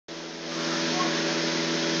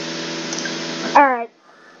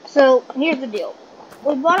So, here's the deal.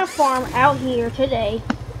 We bought a farm out here today,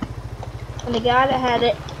 and the guy that had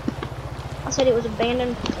it, I said it was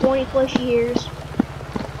abandoned 20 plus years,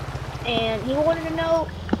 and he wanted to know,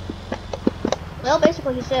 well,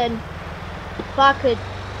 basically he said, if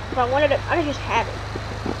I wanted it, I could just have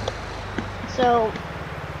it. So,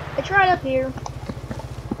 it's right up here.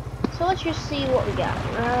 So let's just see what we got.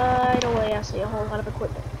 Right away, I see a whole lot of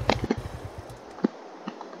equipment.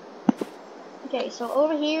 Okay, so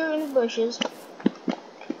over here in the bushes,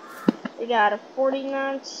 we got a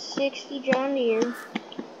 4960 John Deere,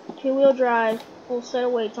 2-wheel drive, full set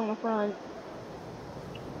of weights on the front.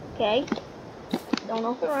 Okay, don't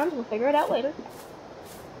know if it runs, we'll figure it out later.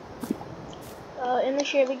 In the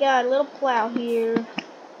shed we got a little plow here.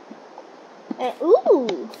 And,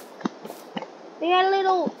 ooh! We got a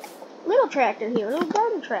little tractor here, a little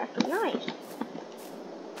garden tractor, nice.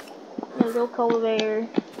 And a little cultivator.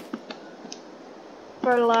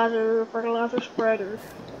 Fertilizer spreader.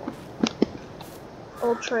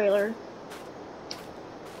 Old trailer.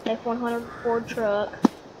 F100 Ford truck.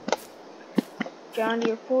 John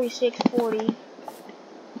Deere 4640.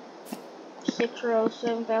 6-row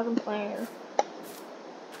 7000 planter.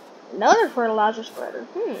 Another fertilizer spreader.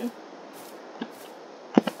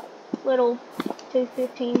 Little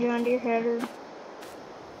 215 John Deere header.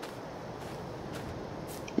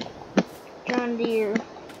 John Deere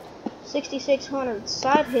 6600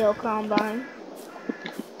 side hill combine.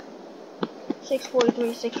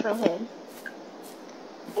 643 6-row head.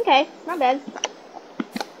 Okay, not bad.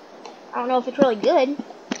 I don't know if it's really good.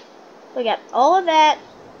 We got all of that,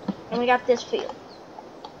 and we got this field.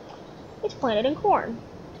 It's planted in corn.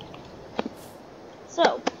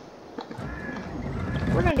 So,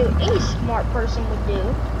 we're gonna do what any smart person would do.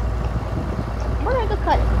 We're gonna go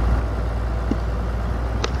cut it.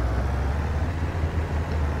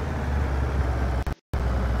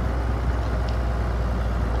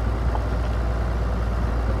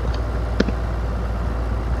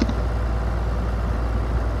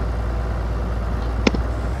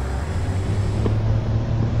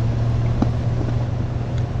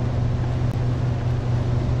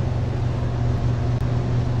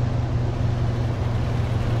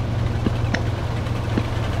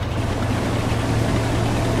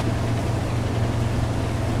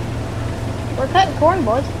 We're cutting corn,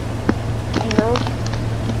 boys and girls.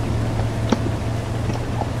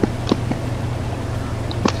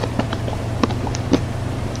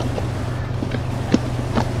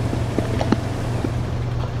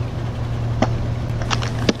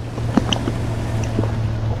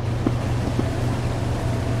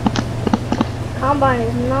 Combine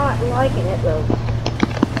is not liking it though.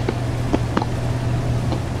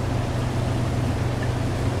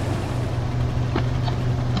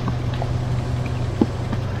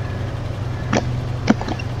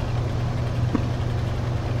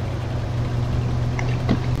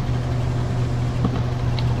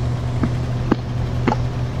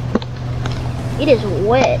 It is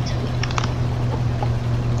wet.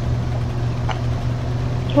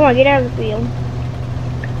 Come on, get out of the field.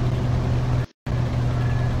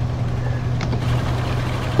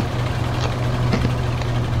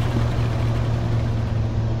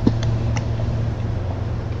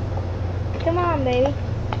 Come on, baby.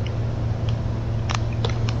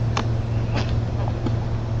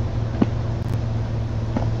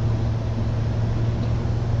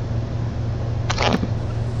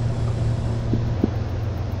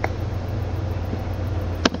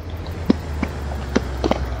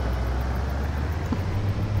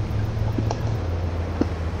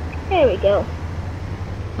 There we go.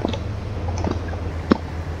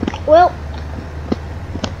 Well,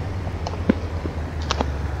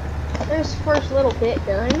 there's the first little bit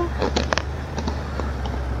done.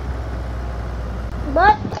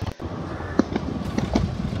 But,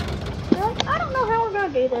 I don't know how we're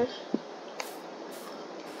gonna do this.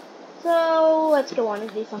 So, let's go on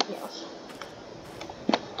and do something else.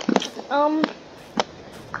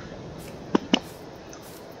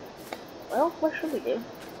 Well, what should we do?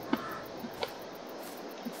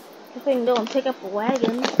 If we can go and pick up a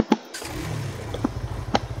wagon.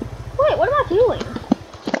 Wait, what am I doing?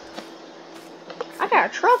 I got a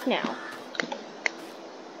truck now.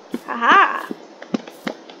 Haha.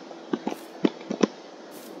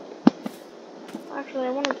 Actually, I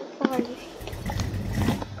wanted to find this.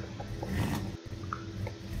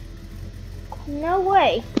 No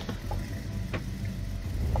way.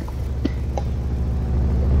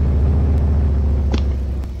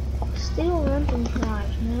 Still runs and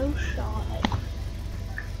drives, no shot.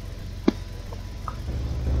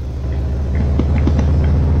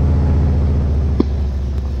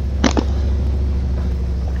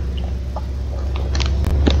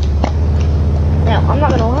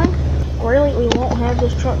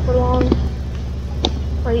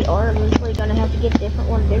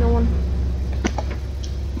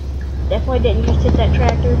 Definitely didn't just hit that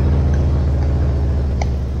tractor.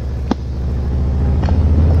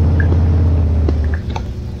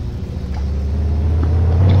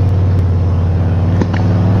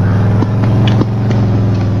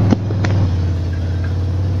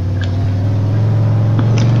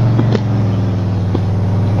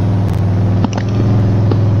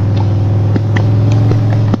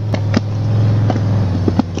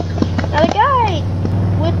 Now the guy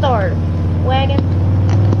with our wagon,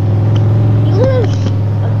 he lives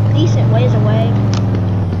a decent ways away.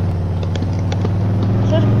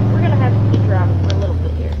 So we're gonna have to be driving for a little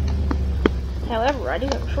bit here. However, I do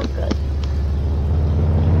have a shortcut.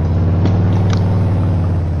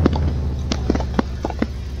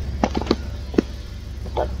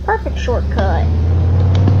 The perfect shortcut.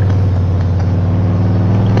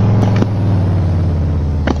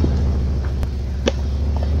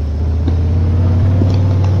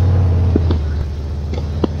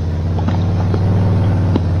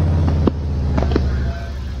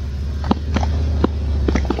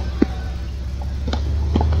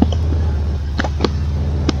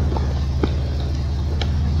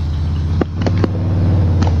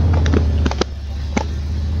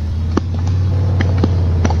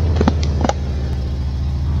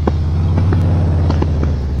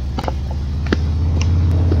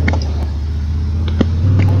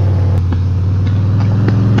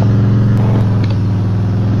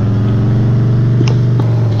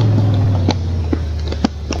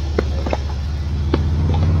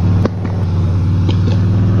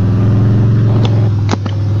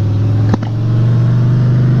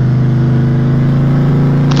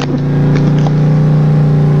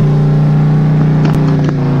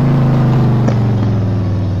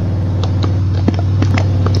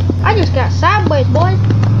 I just got sideways, boys.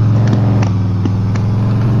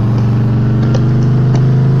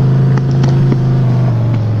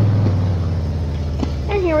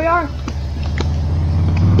 And here we are.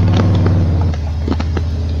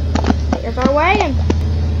 There's our wagon.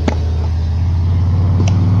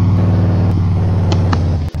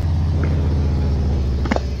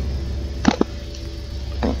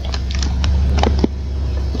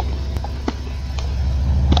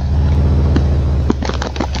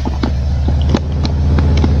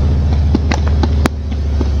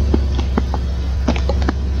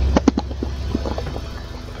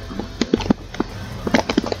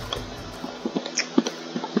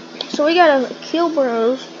 So we got a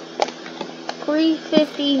Kilbros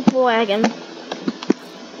 350 wagon.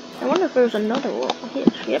 I wonder if there's another one.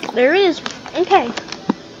 Yep, there is. Okay.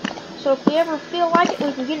 So if we ever feel like it,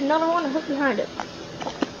 we can get another one and hook behind it.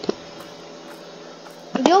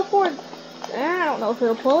 Guilford, I don't know if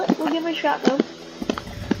he'll pull it. We'll give it a shot though.